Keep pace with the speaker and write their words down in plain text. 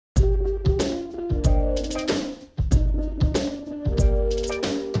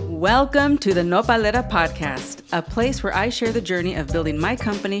Welcome to the Nopalera podcast, a place where I share the journey of building my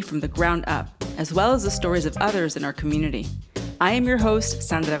company from the ground up, as well as the stories of others in our community. I am your host,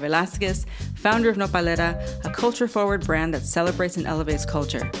 Sandra Velasquez, founder of Nopalera, a culture-forward brand that celebrates and elevates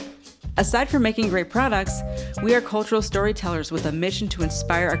culture. Aside from making great products, we are cultural storytellers with a mission to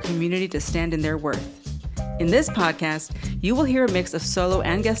inspire our community to stand in their worth. In this podcast, you will hear a mix of solo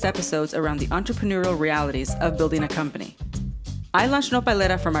and guest episodes around the entrepreneurial realities of building a company. I launched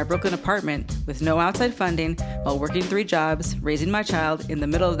Nopalera from my Brooklyn apartment with no outside funding while working 3 jobs, raising my child in the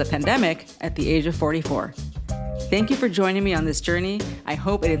middle of the pandemic at the age of 44. Thank you for joining me on this journey. I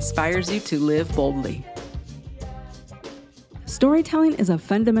hope it inspires you to live boldly. Storytelling is a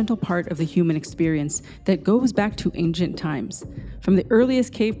fundamental part of the human experience that goes back to ancient times. From the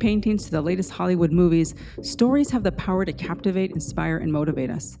earliest cave paintings to the latest Hollywood movies, stories have the power to captivate, inspire, and motivate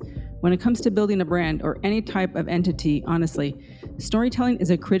us. When it comes to building a brand or any type of entity, honestly, storytelling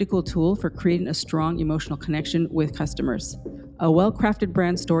is a critical tool for creating a strong emotional connection with customers. A well-crafted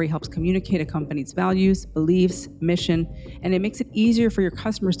brand story helps communicate a company's values, beliefs, mission, and it makes it easier for your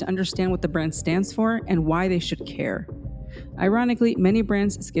customers to understand what the brand stands for and why they should care. Ironically, many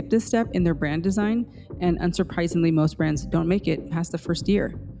brands skip this step in their brand design, and unsurprisingly, most brands don't make it past the first year.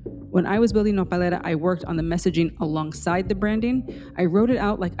 When I was building Nopalera, I worked on the messaging alongside the branding. I wrote it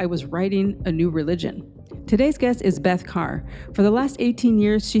out like I was writing a new religion. Today's guest is Beth Carr. For the last 18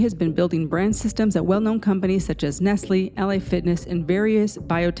 years, she has been building brand systems at well-known companies such as Nestle, LA Fitness, and various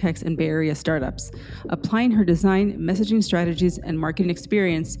biotechs and Bay Area startups. Applying her design, messaging strategies, and marketing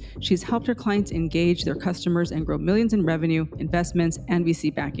experience, she's helped her clients engage their customers and grow millions in revenue, investments, and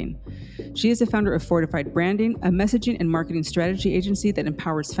VC backing. She is the founder of Fortified Branding, a messaging and marketing strategy agency that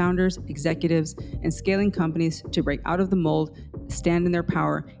empowers founders, executives, and scaling companies to break out of the mold, stand in their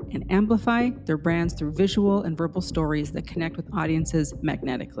power, and amplify their brands through visual and verbal stories that connect with audiences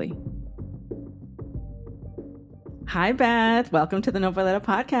magnetically. Hi, Beth. Welcome to the Nopalera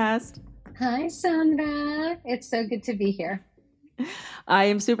podcast. Hi, Sandra. It's so good to be here. I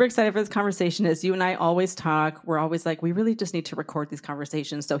am super excited for this conversation. As you and I always talk, we're always like, we really just need to record these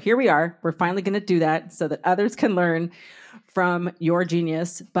conversations. So here we are. We're finally going to do that so that others can learn from your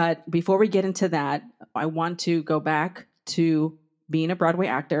genius. But before we get into that, I want to go back to being a Broadway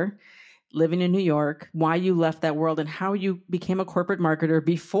actor, living in New York, why you left that world, and how you became a corporate marketer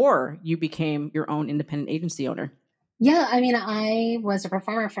before you became your own independent agency owner. Yeah, I was a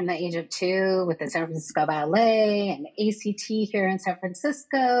performer from the age of 2 with the San Francisco Ballet and ACT here in San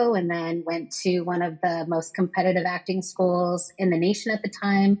Francisco, and then went to one of the most competitive acting schools in the nation at the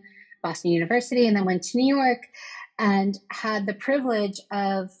time, Boston University, and then went to New York and had the privilege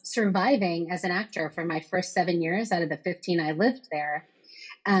of surviving as an actor for my first 7 years out of the 15 I lived there.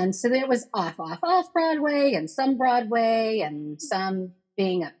 And so there was off Broadway and some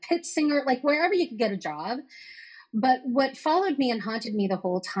being a pit singer, like wherever you could get a job. But what followed me and haunted me the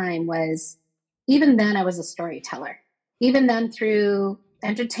whole time was, even then I was a storyteller. Even then through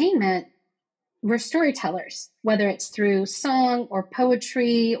entertainment, we're storytellers, whether it's through song or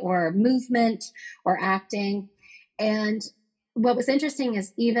poetry or movement or acting. And what was interesting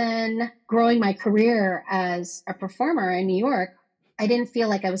is even growing my career as a performer in New York, I didn't feel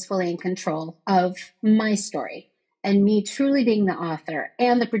like I was fully in control of my story and me truly being the author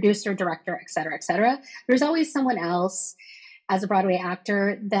and the producer, director, et cetera, et cetera. There's always someone else as a Broadway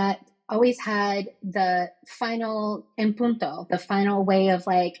actor that always had the final en punto, the final way of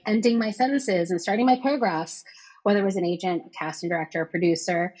like ending my sentences and starting my paragraphs, whether it was an agent, a casting director, a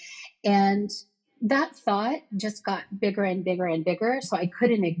producer. And that thought just got bigger and bigger and bigger, so I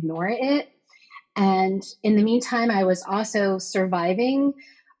couldn't ignore it. And in the meantime, I was also surviving.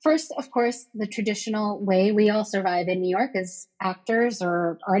 First, of course, the traditional way we all survive in New York as actors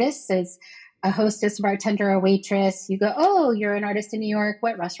or artists is a hostess, a bartender, a waitress. You go, oh, you're an artist in New York.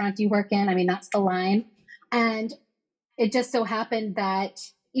 What restaurant do you work in? That's the line. And it just so happened that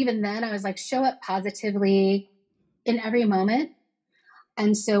even then I was like, show up positively in every moment.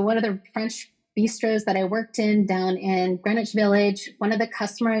 And so one of the French bistros that I worked in down in Greenwich Village, one of the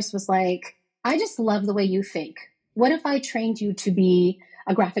customers was like, I just love the way you think. What if I trained you to be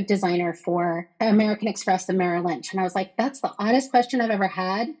a graphic designer for American Express and Merrill Lynch? And I was like, that's the oddest question I've ever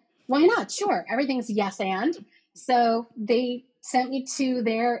had. Why not? Sure. Everything's yes and. So they sent me to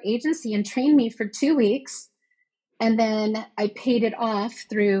their agency and trained me for 2 weeks. And then I paid it off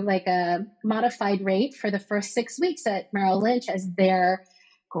through like a modified rate for the first 6 weeks at Merrill Lynch as their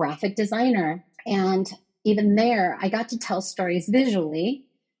graphic designer. And even there, I got to tell stories visually.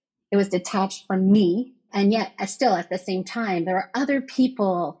 It was detached from me. And yet, still at the same time, there were other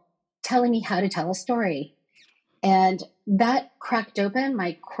people telling me how to tell a story. And that cracked open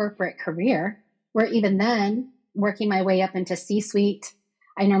my corporate career, where even then, working my way up into C-suite,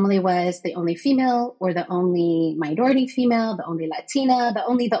 I normally was the only female or the only minority female, the only Latina, the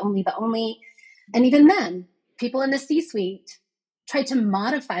only. And even then, people in the C-suite tried to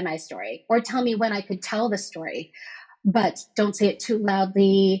modify my story or tell me when I could tell the story, but don't say it too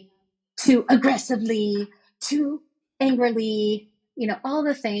loudly, too aggressively, too angrily, all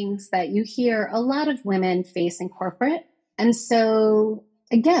the things that you hear a lot of women face in corporate. And so,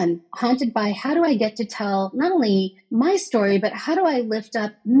 again, haunted by how do I get to tell not only my story, but how do I lift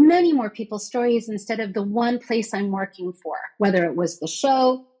up many more people's stories instead of the one place I'm working for, whether it was the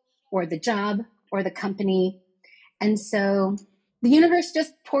show or the job or the company. And so the universe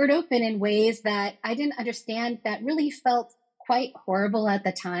just poured open in ways that I didn't understand, that really felt quite horrible at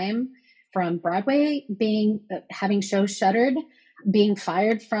the time. From Broadway, having shows shuttered, being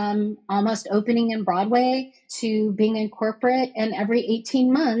fired from almost opening in Broadway, to being in corporate, and every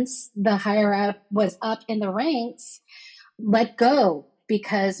 18 months, the higher up was up in the ranks, let go,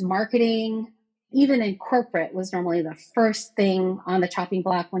 because marketing, even in corporate, was normally the first thing on the chopping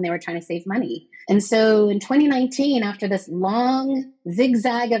block when they were trying to save money. And so in 2019, after this long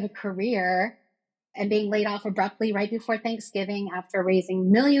zigzag of a career and being laid off abruptly right before Thanksgiving after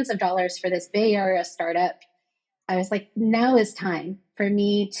raising millions of dollars for this Bay Area startup, I was like, now is time for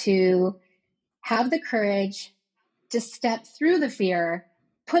me to have the courage to step through the fear,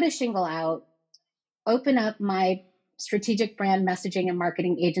 put a shingle out, open up my strategic brand messaging and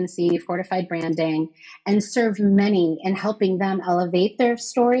marketing agency, Fortified Branding, and serve many in helping them elevate their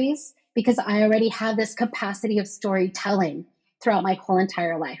stories, because I already have this capacity of storytelling throughout my whole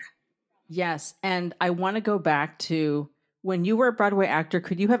entire life. Yes. And I want to go back to when you were a Broadway actor,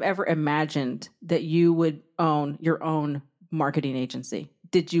 could you have ever imagined that you would own your own marketing agency?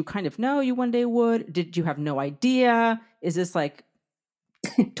 Did you kind of know you one day would? Did you have no idea? Is this like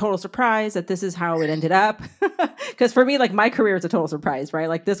total surprise that this is how it ended up? Because for me, like my career is a total surprise, right?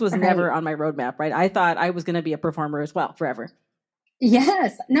 Like this was never on my roadmap, right? I thought I was going to be a performer as well forever.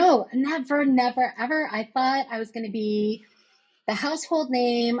 Yes. No, never, never, ever. I thought I was going to be the household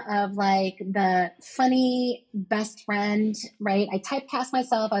name of like the funny best friend, right? I typecast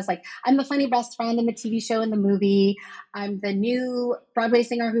myself. I was like, I'm the funny best friend in the TV show and the movie. I'm the new Broadway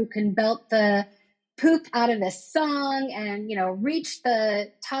singer who can belt the poop out of this song and, reach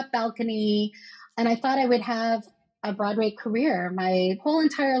the top balcony. And I thought I would have a Broadway career my whole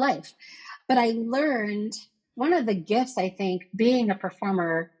entire life. But I learned one of the gifts I think being a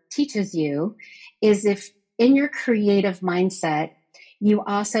performer teaches you is, if in your creative mindset, you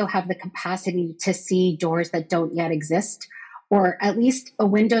also have the capacity to see doors that don't yet exist, or at least a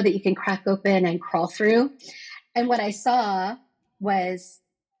window that you can crack open and crawl through. And what I saw was,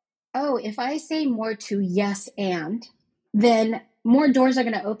 oh, if I say more to yes and, then more doors are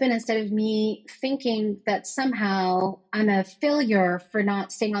going to open, instead of me thinking that somehow I'm a failure for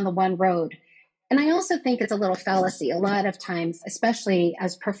not staying on the one road. And I also think it's a little fallacy. A lot of times, especially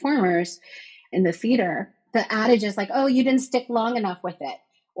as performers in the theater, the adage is like, oh, you didn't stick long enough with it,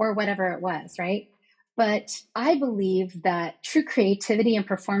 or whatever it was, right? But I believe that true creativity and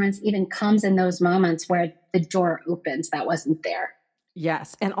performance even comes in those moments where the door opens that wasn't there.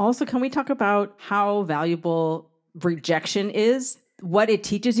 Yes. And also, can we talk about how valuable rejection is? What it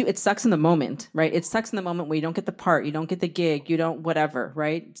teaches you, it sucks in the moment, right? It sucks in the moment where you don't get the part, you don't get the gig, you don't whatever,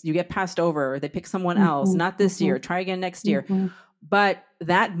 right? You get passed over, or they pick someone else, not this year, try again next year. But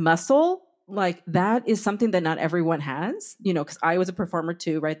that muscle, like that is something that not everyone has, because I was a performer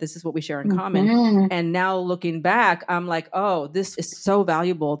too, right? This is what we share in common. And now looking back, I'm like, oh, this is so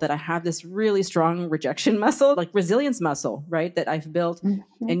valuable that I have this really strong rejection muscle, like resilience muscle, right? That I've built.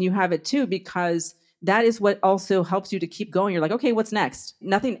 And you have it too, because that is what also helps you to keep going. You're like, okay, what's next?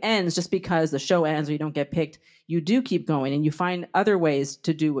 Nothing ends just because the show ends or you don't get picked. You do keep going and you find other ways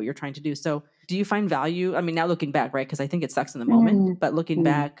to do what you're trying to do. So do you find value? I mean, now looking back, right? Because I think it sucks in the moment, but looking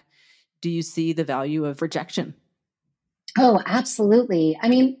back, do you see the value of rejection? Oh, absolutely. I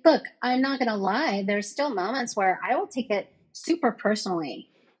mean, look, I'm not going to lie. There's still moments where I will take it super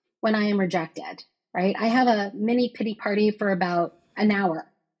personally when I am rejected, right? I have a mini pity party for about an hour,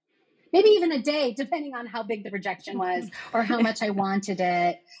 maybe even a day, depending on how big the rejection was or how much I wanted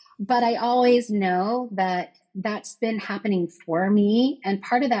it. But I always know that that's been happening for me. And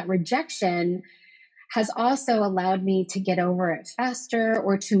part of that rejection has also allowed me to get over it faster,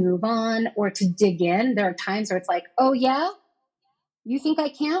 or to move on, or to dig in. There are times where it's like, oh, yeah, you think I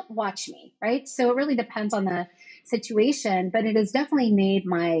can't? Watch me, right? So it really depends on the situation, but it has definitely made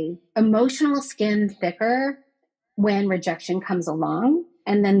my emotional skin thicker when rejection comes along.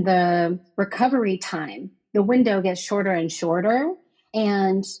 And then the recovery time the window gets shorter and shorter.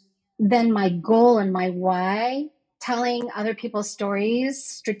 And then my goal and my why, telling other people's stories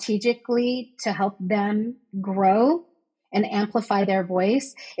strategically to help them grow and amplify their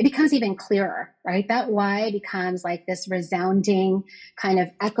voice, it becomes even clearer, right? That why becomes like this resounding kind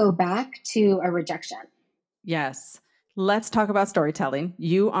of echo back to a rejection. Yes. Let's talk about storytelling.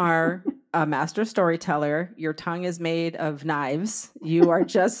 You are a master storyteller. Your tongue is made of knives. You are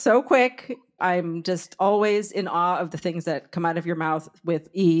just so quick. I'm just always in awe of the things that come out of your mouth with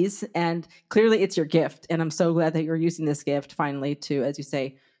ease. And clearly it's your gift. And I'm so glad that you're using this gift finally to, as you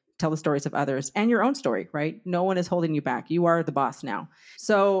say, tell the stories of others and your own story, right? No one is holding you back. You are the boss now.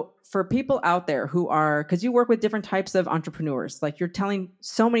 So for people out there who are, because you work with different types of entrepreneurs, like you're telling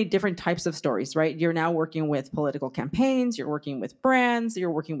so many different types of stories, right? You're now working with political campaigns, you're working with brands, you're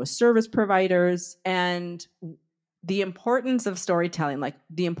working with service providers, and the importance of storytelling, like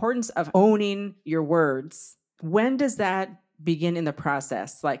the importance of owning your words. When does that begin in the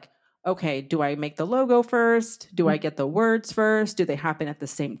process? Like, okay, do I make the logo first? Do I get the words first? Do they happen at the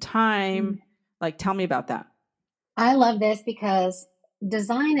same time? Like, tell me about that. I love this because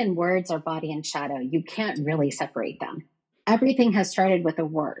design and words are body and shadow. You can't really separate them. Everything has started with a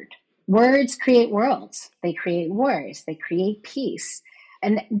word. Words create worlds, they create wars, they create peace.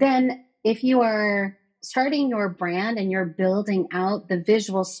 And then if you are starting your brand and you're building out the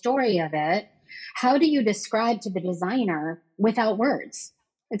visual story of it, how do you describe to the designer without words?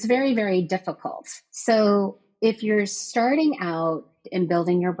 It's very, very difficult. So if you're starting out in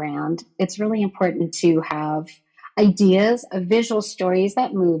building your brand, it's really important to have ideas of visual stories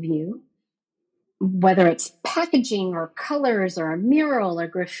that move you, whether it's packaging or colors or a mural or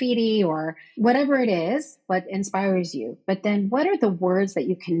graffiti or whatever it is, what inspires you. But then what are the words that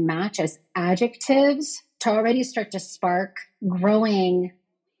you can match as adjectives to already start to spark growing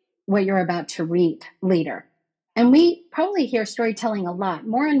what you're about to reap later? And we probably hear storytelling a lot,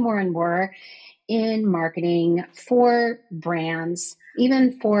 more and more and more in marketing for brands,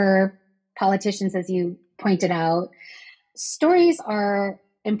 even for politicians, as you pointed out. Stories are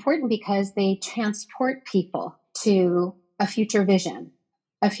important because they transport people to a future vision,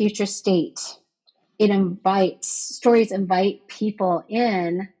 a future state. Stories invite people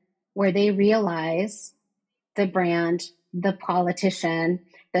in where they realize the brand, the politician,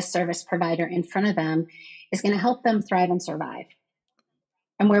 the service provider in front of them is going to help them thrive and survive.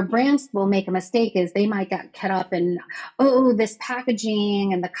 And where brands will make a mistake is they might get caught up in, oh, this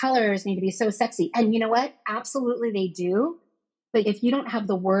packaging and the colors need to be so sexy. And you know what? Absolutely, they do. But if you don't have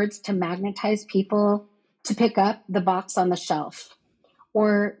the words to magnetize people to pick up the box on the shelf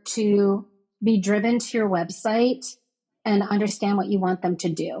or to be driven to your website and understand what you want them to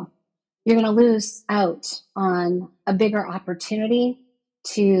do, you're going to lose out on a bigger opportunity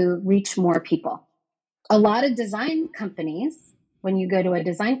to reach more people. A lot of design companies, when you go to a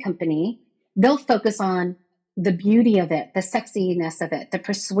design company, they'll focus on the beauty of it, the sexiness of it, the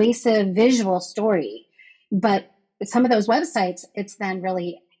persuasive visual story. But some of those websites, it's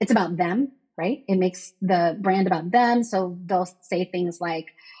about them, right? It makes the brand about them. So they'll say things like,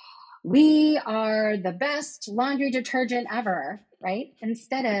 we are the best laundry detergent ever, right?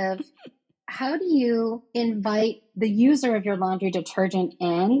 Instead of, how do you invite the user of your laundry detergent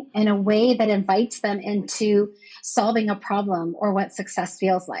in a way that invites them into solving a problem or what success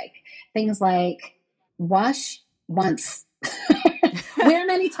feels like? Things like wash once, wear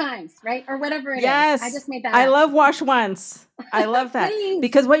many times, right? Or whatever it is. I Yes. just made that I up. love wash once. I love that. Please.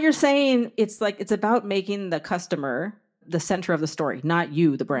 Because what you're saying, it's about making the customer the center of the story, not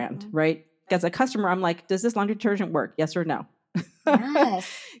you, the brand, right? As a customer, I'm like, does this laundry detergent work? Yes or no? Yes.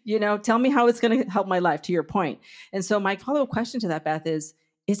 Tell me how it's going to help my life, to your point. And so my follow-up question to that, Beth, is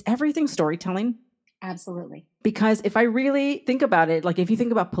everything storytelling? Absolutely. Because if I really think about it, like if you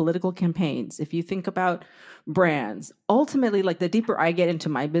think about political campaigns, if you think about brands, ultimately, like the deeper I get into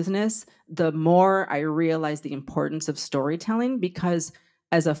my business, the more I realize the importance of storytelling. Because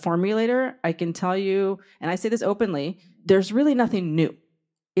as a formulator, I can tell you, and I say this openly, there's really nothing new.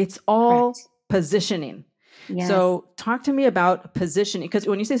 It's all Correct. positioning. Yes. So talk to me about positioning, because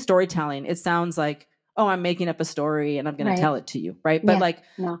when you say storytelling, it sounds like, oh, I'm making up a story and I'm going to tell it to you, right? But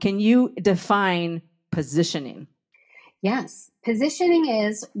No. can you define positioning? Yes. Positioning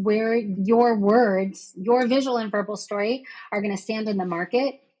is where your words, your visual and verbal story are going to stand in the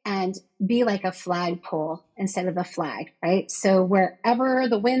market and be like a flagpole instead of a flag, right? So wherever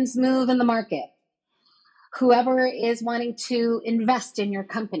the winds move in the market, whoever is wanting to invest in your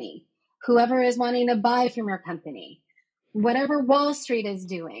company, whoever is wanting to buy from your company, whatever Wall Street is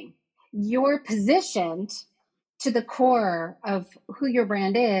doing, you're positioned to the core of who your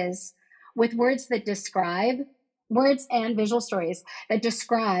brand is with words and visual stories that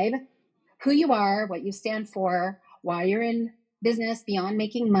describe who you are, what you stand for, why you're in business beyond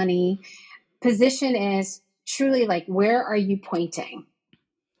making money. Position is truly like, where are you pointing?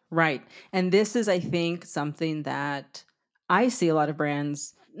 Right. And this is, I think, something that I see a lot of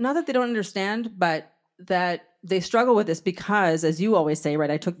brands, not that they don't understand, but that they struggle with this because, as you always say,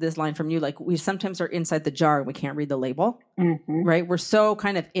 right? I took this line from you, like we sometimes are inside the jar and we can't read the label. Mm-hmm. Right. We're so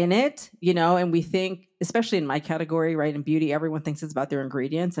kind of in it, and we think, especially in my category, right, in beauty, everyone thinks it's about their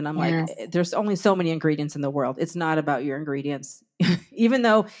ingredients. And I'm like, Yes. there's only so many ingredients in the world. It's not about your ingredients. Even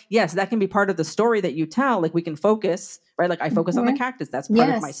though, yes, that can be part of the story that you tell. Like we can focus, right? Like I focus on the cactus. That's part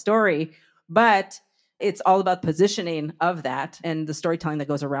of my Yes. story. But it's all about positioning of that and the storytelling that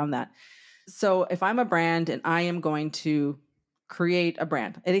goes around that. So if I'm a brand and I am going to create a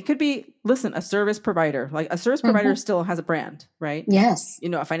brand, and it could be, listen, a service provider, like a service provider still has a brand, right? Yes.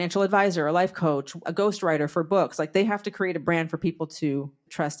 A financial advisor, a life coach, a ghostwriter for books, like they have to create a brand for people to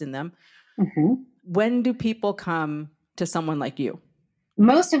trust in them. Mm-hmm. When do people come to someone like you?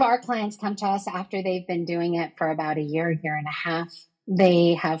 Most of our clients come to us after they've been doing it for about a year and a half.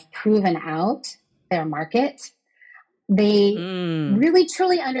 They have proven out their market. They really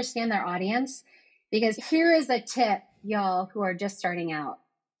truly understand their audience, because here is a tip, y'all who are just starting out.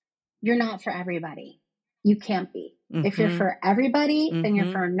 You're not for everybody. You can't be. Mm-hmm. If you're for everybody, then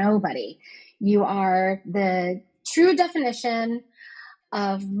you're for nobody. You are the true definition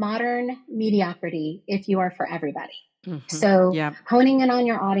of modern mediocrity if you are for everybody. Mm-hmm. So honing in on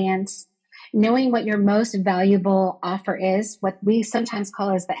your audience, knowing what your most valuable offer is, what we sometimes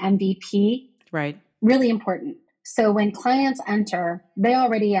call as the MVP, right? Really important. So when clients enter, they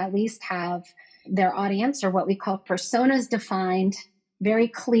already at least have their audience, or what we call personas, defined, very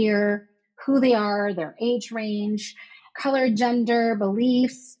clear who they are, their age range, color, gender,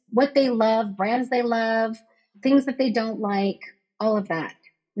 beliefs, what they love, brands they love, things that they don't like, all of that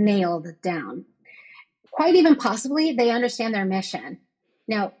nailed down. Quite even possibly, they understand their mission.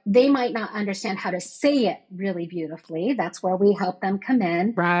 Now, they might not understand how to say it really beautifully. That's where we help them come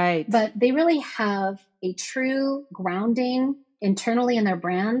in. Right. But they really have a true grounding internally in their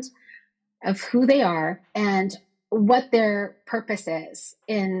brand of who they are and what their purpose is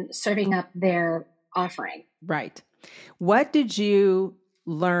in serving up their offering. Right. What did you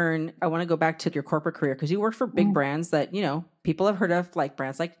learn? I want to go back to your corporate career, because you worked for big brands that, people have heard of, like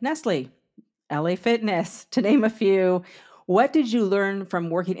brands like Nestle, LA Fitness, to name a few. What did you learn from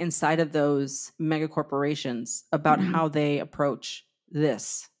working inside of those mega corporations about how they approach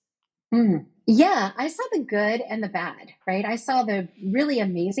this? Yeah, I saw the good and the bad, right? I saw the really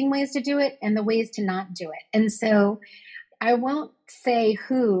amazing ways to do it and the ways to not do it. And so I won't say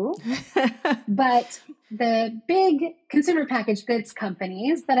who, but the big consumer packaged goods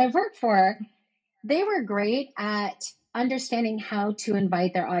companies that I've worked for, they were great at understanding how to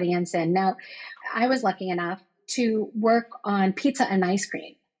invite their audience in. Now, I was lucky enough to work on pizza and ice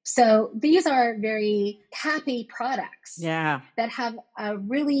cream. So these are very happy products that have a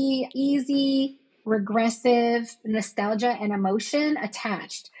really easy, regressive nostalgia and emotion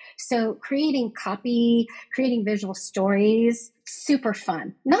attached. So creating copy, creating visual stories, super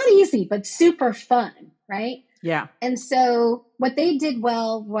fun. Not easy, but super fun, right? Yeah. And so what they did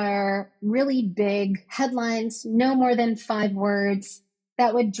well were really big headlines, no more than 5 words,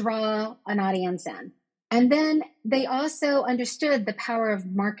 that would draw an audience in. And then they also understood the power of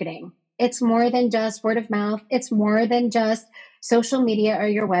marketing. It's more than just word of mouth. It's more than just social media or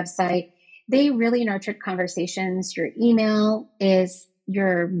your website. They really nurtured conversations. Your email is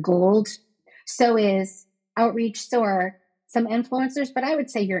your gold. So is outreach. So are some influencers, but I would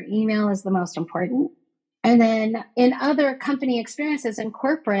say your email is the most important. And then in other company experiences in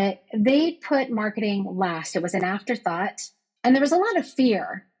corporate, they put marketing last. It was an afterthought. And there was a lot of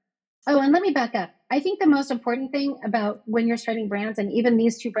fear. Oh, and let me back up. I think the most important thing about when you're starting brands, and even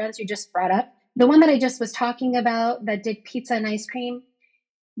these 2 brands you just brought up, the one that I just was talking about that did pizza and ice cream,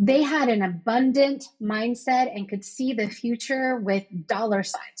 they had an abundant mindset and could see the future with dollar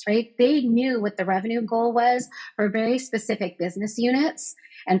signs, right? They knew what the revenue goal was for very specific business units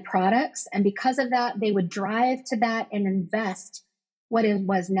and products. And because of that, they would drive to that and invest what it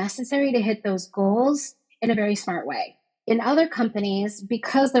was necessary to hit those goals in a very smart way. In other companies,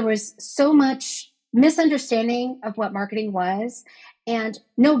 because there was so much misunderstanding of what marketing was and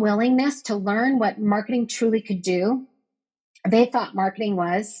no willingness to learn what marketing truly could do, they thought marketing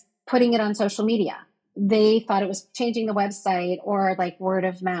was putting it on social media. They thought it was changing the website or like word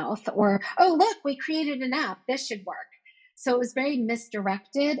of mouth or, oh, look, we created an app. This should work. So it was very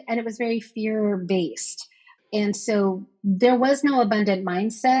misdirected and it was very fear-based. And so there was no abundant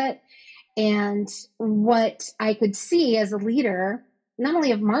mindset. And what I could see as a leader, not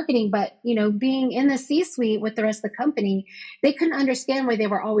only of marketing, but, being in the C-suite with the rest of the company, they couldn't understand why they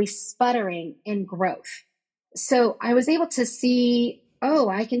were always sputtering in growth. So I was able to see, oh,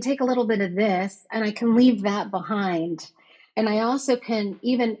 I can take a little bit of this and I can leave that behind. And I also can,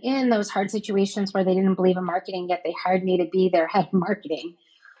 even in those hard situations where they didn't believe in marketing, yet they hired me to be their head of marketing.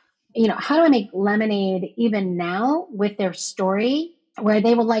 How do I make lemonade even now with their story where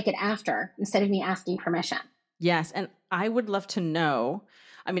they will like it after instead of me asking permission? Yes. And I would love to know.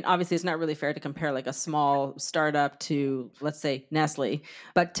 I mean, obviously, it's not really fair to compare like a small startup to, let's say, Nestle,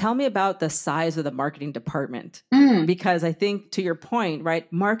 but tell me about the size of the marketing department. Because I think, to your point,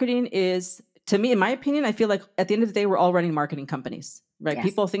 right, marketing is, to me, in my opinion, I feel like at the end of the day, we're all running marketing companies, right? Yes.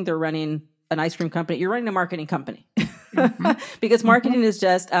 People think they're running an ice cream company. You're running a marketing company because marketing is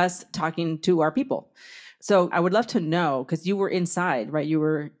just us talking to our people. So I would love to know, because you were inside, right? You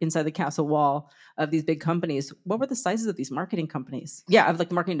were inside the castle wall of these big companies. What were the sizes of these marketing companies? Yeah, of like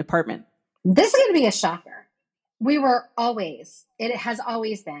the marketing department. This is going to be a shocker. It has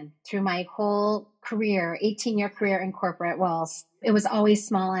always been through my whole career, 18-year career in corporate walls. It was always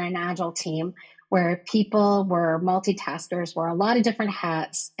small and an agile team where people were multitaskers, wore a lot of different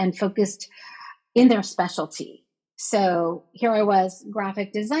hats and focused in their specialty. So here I was,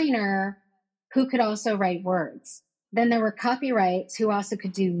 graphic designer who could also write words. Then there were copyrights who also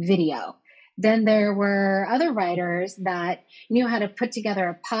could do video. Then there were other writers that knew how to put together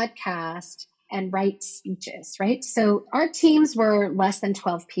a podcast and write speeches, right? So our teams were less than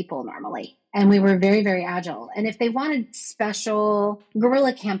 12 people normally. And we were very, very agile. And if they wanted special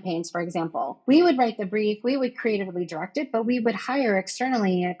guerrilla campaigns, for example, we would write the brief, we would creatively direct it, but we would hire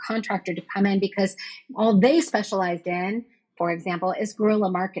externally a contractor to come in because all they specialized in, for example, is guerrilla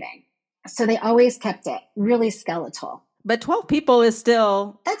marketing. So they always kept it really skeletal. But 12 people is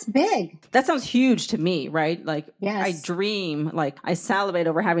still... That's big. That sounds huge to me, right? Like, yes. I dream, like, I salivate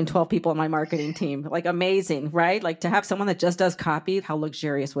over having 12 people on my marketing team. Like, amazing, right? Like, to have someone that just does copy, how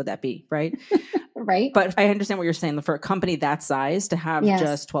luxurious would that be, right? Right. But I understand what you're saying. For a company that size, to have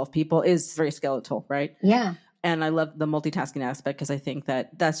just 12 people is very skeletal, right? Yeah. And I love the multitasking aspect because I think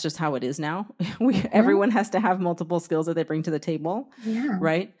that that's just how it is now. Everyone has to have multiple skills that they bring to the table,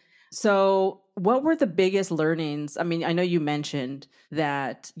 right? So what were the biggest learnings? I mean, I know you mentioned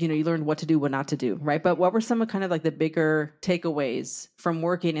that, you learned what to do, what not to do, right? But what were some of kind of like the bigger takeaways from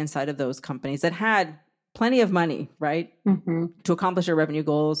working inside of those companies that had plenty of money, right? To accomplish their revenue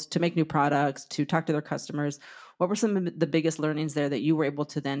goals, to make new products, to talk to their customers. What were some of the biggest learnings there that you were able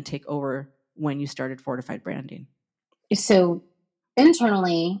to then take over when you started Fortified Branding? So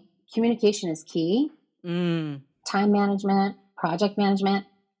internally, communication is key. Time management, project management,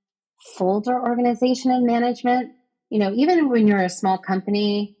 folder organization and management. Even when you're a small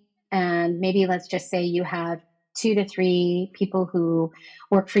company and maybe let's just say you have 2 to 3 people who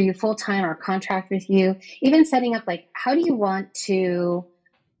work for you full-time or contract with you, even setting up like, how do you want to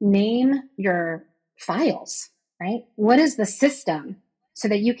name your files, right? What is the system so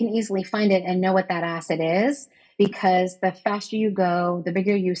that you can easily find it and know what that asset is? Because the faster you go, the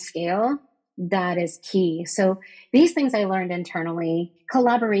bigger you scale, that is key. So these things I learned internally.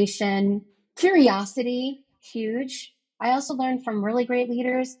 Collaboration, curiosity, huge. I also learned from really great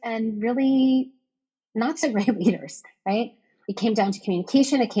leaders and really not so great leaders, right? It came down to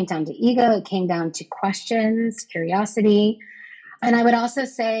communication, it came down to ego, it came down to questions, curiosity. And I would also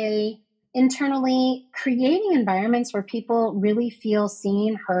say internally, creating environments where people really feel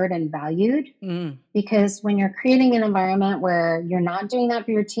seen, heard, and valued. Because when you're creating an environment where you're not doing that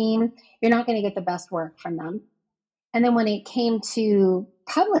for your team, you're not going to get the best work from them. And then when it came to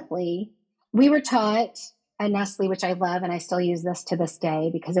publicly, we were taught at Nestle, which I love, and I still use this to this day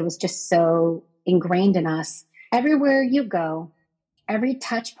because it was just so ingrained in us. Everywhere you go, every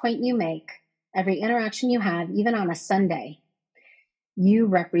touch point you make, every interaction you have, even on a Sunday, you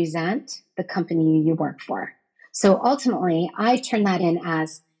represent the company you work for. So ultimately, I turn that in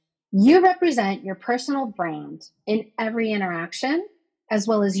as you represent your personal brand in every interaction, as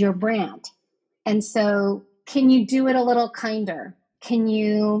well as your brand. And so can you do it a little kinder? Can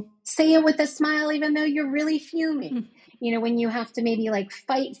you say it with a smile, even though you're really fuming? When you have to maybe like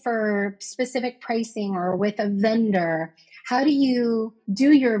fight for specific pricing or with a vendor, how do you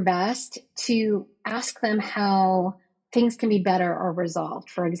do your best to ask them how things can be better or resolved,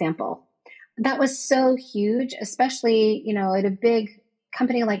 for example? That was so huge, especially, at a big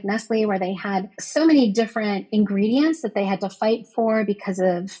company like Nestle, where they had so many different ingredients that they had to fight for because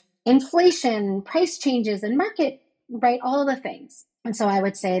of inflation, price changes, and market, right? All the things. And so I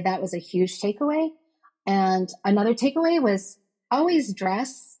would say that was a huge takeaway. And another takeaway was always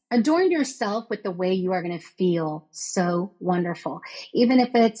dress adorn yourself with the way you are going to feel so wonderful. Even if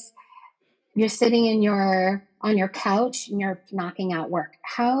it's you're sitting on your couch and you're knocking out work.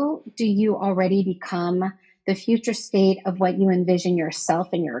 How do you already become the future state of what you envision yourself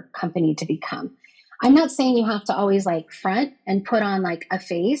and your company to become? I'm not saying you have to always like front and put on like a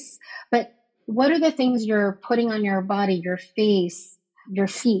face, but what are the things you're putting on your body, your face, your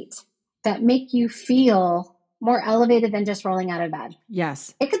feet that make you feel more elevated than just rolling out of bed?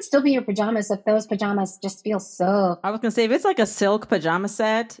 Yes. It could still be your pajamas if those pajamas just feel so. I was going to say, if it's like a silk pajama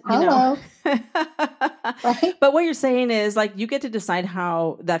set, Hello. Right? But what you're saying is like you get to decide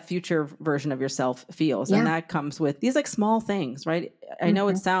how that future version of yourself feels. Yeah. And that comes with these like small things, right? I know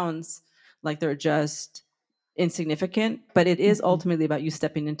it sounds like they're just insignificant, but it is ultimately about you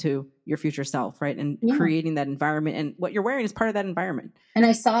stepping into your future self, right? And creating that environment. And what you're wearing is part of that environment. And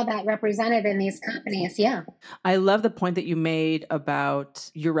I saw that represented in these companies. Yeah. I love the point that you made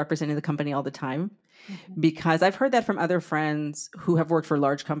about you're representing the company all the time. Because I've heard that from other friends who have worked for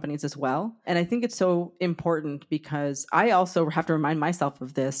large companies as well. And I think it's so important because I also have to remind myself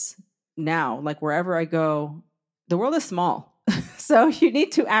of this now. Like wherever I go, the world is small. So you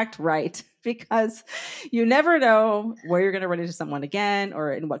need to act right because you never know where you're going to run into someone again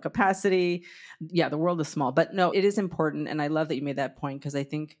or in what capacity. Yeah, the world is small, but no, it is important. And I love that you made that point because I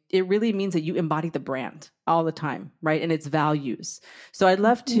think it really means that you embody the brand all the time, right? And its values. So I'd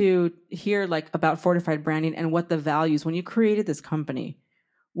love to hear like about Fortified branding and what the values, when you created this company,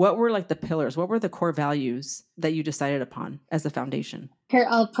 what were like the pillars? What were the core values that you decided upon as the foundation? Here,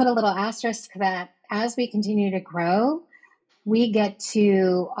 I'll put a little asterisk that as we continue to grow, we get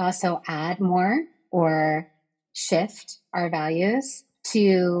to also add more or shift our values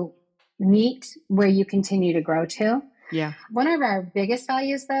to meet where you continue to grow to. Yeah. One of our biggest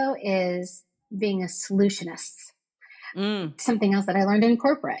values, though, is being a solutionist. Something else that I learned in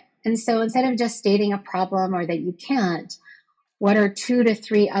corporate. And so instead of just stating a problem or that you can't, what are 2 to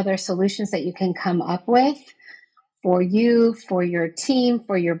 3 other solutions that you can come up with for you, for your team,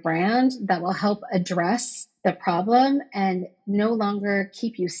 for your brand that will help address the problem and no longer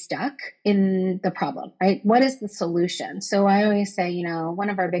keep you stuck in the problem, right? What is the solution? So I always say,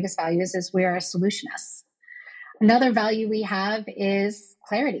 one of our biggest values is we are solutionists. Another value we have is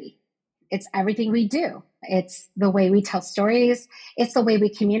clarity. It's everything we do. It's the way we tell stories. It's the way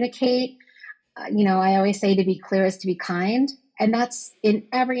we communicate. I always say to be clear is to be kind. And that's in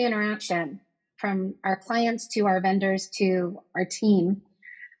every interaction, from our clients to our vendors to our team.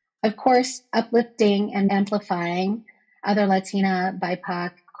 Of course, uplifting and amplifying other Latina,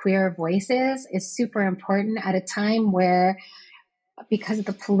 BIPOC, queer voices is super important at a time where, because of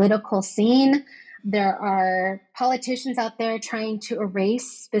the political scene, there are politicians out there trying to erase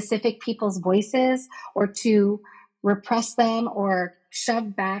specific people's voices or to repress them or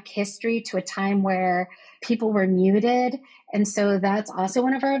shove back history to a time where people were muted. And so that's also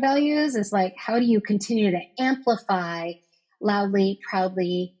one of our values is like, how do you continue to amplify loudly,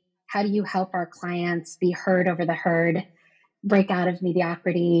 proudly? How do you help our clients be heard over the herd, break out of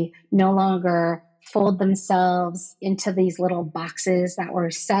mediocrity, no longer fold themselves into these little boxes that were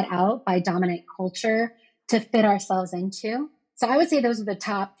set out by dominant culture to fit ourselves into? So I would say those are the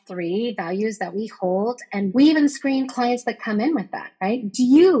top 3 values that we hold. And we even screen clients that come in with that, right? Do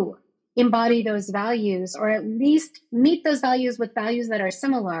you embody those values or at least meet those values with values that are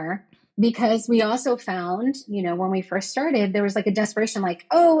similar? Because we also found, when we first started, there was like a desperation, like,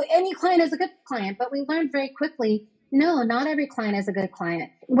 oh, any client is a good client. But we learned very quickly, no, not every client is a good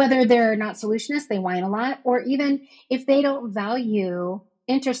client. Whether they're not solutionists, they whine a lot, or even if they don't value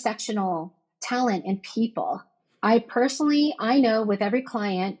intersectional talent and people. I know with every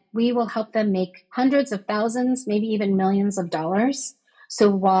client, we will help them make hundreds of thousands, maybe even millions of dollars. So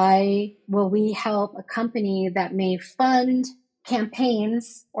why will we help a company that may fund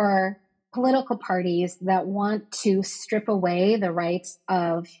campaigns or political parties that want to strip away the rights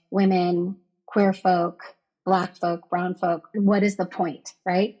of women, queer folk, Black folk, brown folk? What is the point,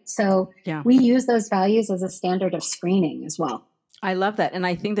 right? So we use those values as a standard of screening as well. I love that. And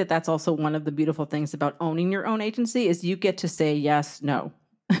I think that that's also one of the beautiful things about owning your own agency is you get to say yes, no.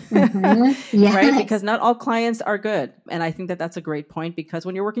 Yes. Right? Because not all clients are good. And I think that that's a great point because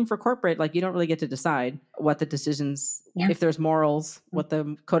when you're working for corporate, like you don't really get to decide what the decisions, if there's morals, what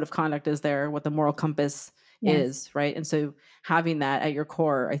the code of conduct is there, what the moral compass is, right? And so having that at your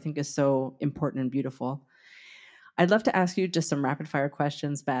core, I think is so important and beautiful. I'd love to ask you just some rapid fire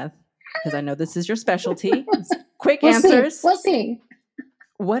questions, Beth, because I know this is your specialty. Quick answers. We'll see.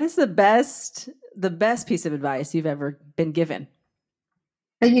 What is the best piece of advice you've ever been given?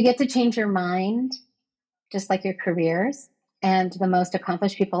 That you get to change your mind, just like your careers. And the most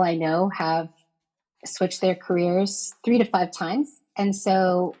accomplished people I know have switched their careers 3 to 5 times. And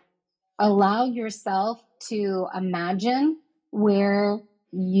so allow yourself to imagine where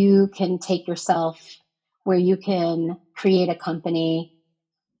you can take yourself, where you can create a company.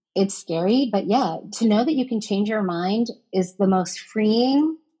 It's scary, but yeah, to know that you can change your mind is the most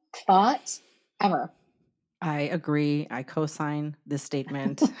freeing thought ever. I agree. I co-sign this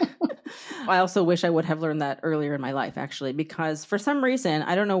statement. I also wish I would have learned that earlier in my life, actually, because for some reason,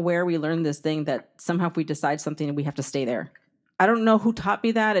 I don't know where we learned this thing that somehow if we decide something, we have to stay there. I don't know who taught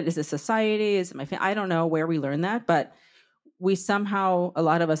me that. Is it society? Is it my family? I don't know where we learned that, but we somehow, a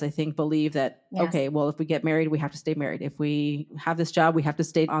lot of us, I think, believe that, Yes. okay, well, if we get married, we have to stay married. If we have this job, we have to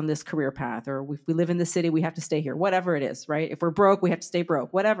stay on this career path. Or if we live in the city, we have to stay here, whatever it is, right? If we're broke, we have to stay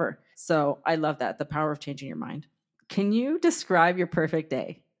broke, whatever. So I love that, the power of changing your mind. Can you describe your perfect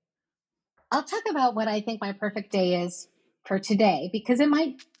day? I'll talk about what I think my perfect day is for today, because it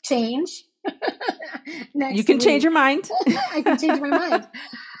might change. Next You can week. change your mind. I can change my mind.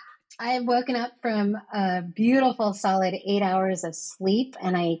 I have woken up from a beautiful solid 8 hours of sleep,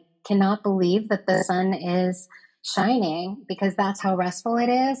 and I cannot believe that the sun is shining, because that's how restful it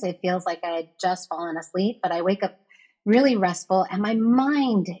is. It feels like I had just fallen asleep, but I wake up really restful, and my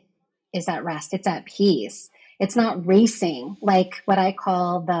mind is at rest. It's at peace. It's not racing like what I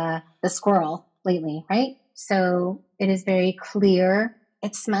call the squirrel lately, right? So it is very clear.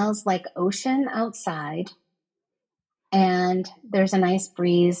 It smells like ocean outside, and there's a nice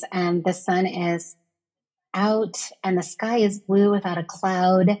breeze, and the sun is out, and the sky is blue without a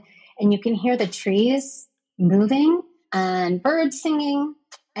cloud, and you can hear the trees moving and birds singing,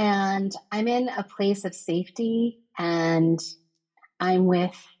 and I'm in a place of safety, and I'm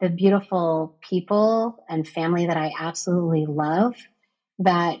with the beautiful people and family that I absolutely love,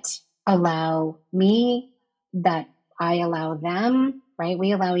 that allow me, that I allow them, right?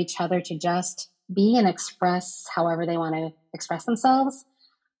 We allow each other to just be and express however they want to express themselves.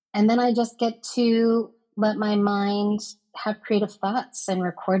 And then I just get to let my mind have creative thoughts and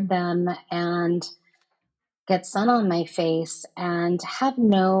record them and get sun on my face and have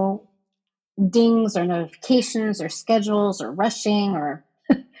no dings or notifications or schedules or rushing or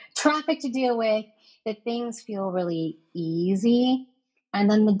traffic to deal with, that things feel really easy. And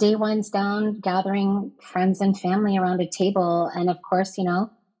then the day winds down gathering friends and family around a table. And of course,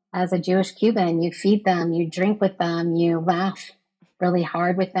 as a Jewish Cuban, you feed them, you drink with them, you laugh really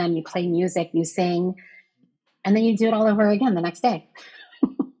hard with them, you play music, you sing, and then you do it all over again the next day.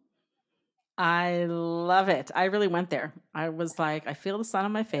 I love it. I really went there. I was like, I feel the sun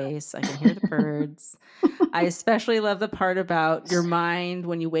on my face. I can hear the birds. I especially love the part about your mind.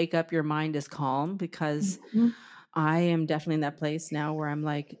 When you wake up, your mind is calm, because I am definitely in that place now where I'm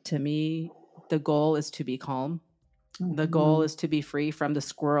like, to me, the goal is to be calm. The goal is to be free from the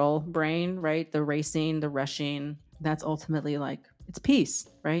squirrel brain, right? The racing, the rushing. That's ultimately like, it's peace,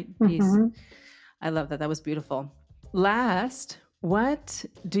 right? Peace. I love that. That was beautiful. Last, what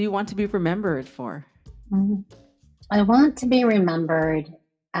do you want to be remembered for? I want to be remembered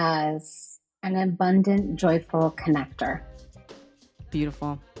as an abundant, joyful connector.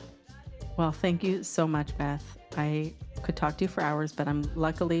 Beautiful. Well, thank you so much, Beth. I could talk to you for hours, but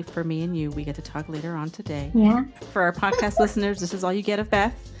luckily for me and you, we get to talk later on today. Yeah. For our podcast listeners, this is all you get of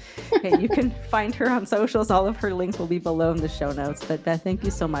Beth. Okay, you can find her on socials. All of her links will be below in the show notes. But Beth, thank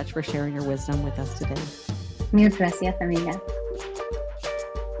you so much for sharing your wisdom with us today. Mil gracias, amiga.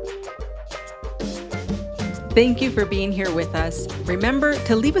 Thank you for being here with us. Remember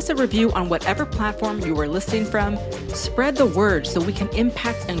to leave us a review on whatever platform you are listening from. Spread the word so we can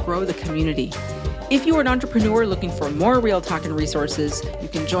impact and grow the community. If you are an entrepreneur looking for more real talk and resources, you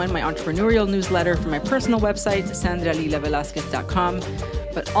can join my entrepreneurial newsletter from my personal website, sandralilavelasquez.com.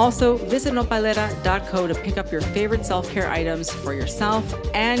 But also visit nopalera.co to pick up your favorite self-care items for yourself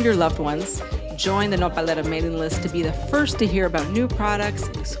and your loved ones. Join the Nopalera mailing list to be the first to hear about new products,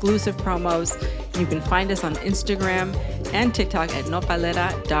 exclusive promos. You can find us on Instagram and TikTok at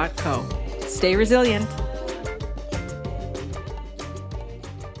nopalera.co. Stay resilient.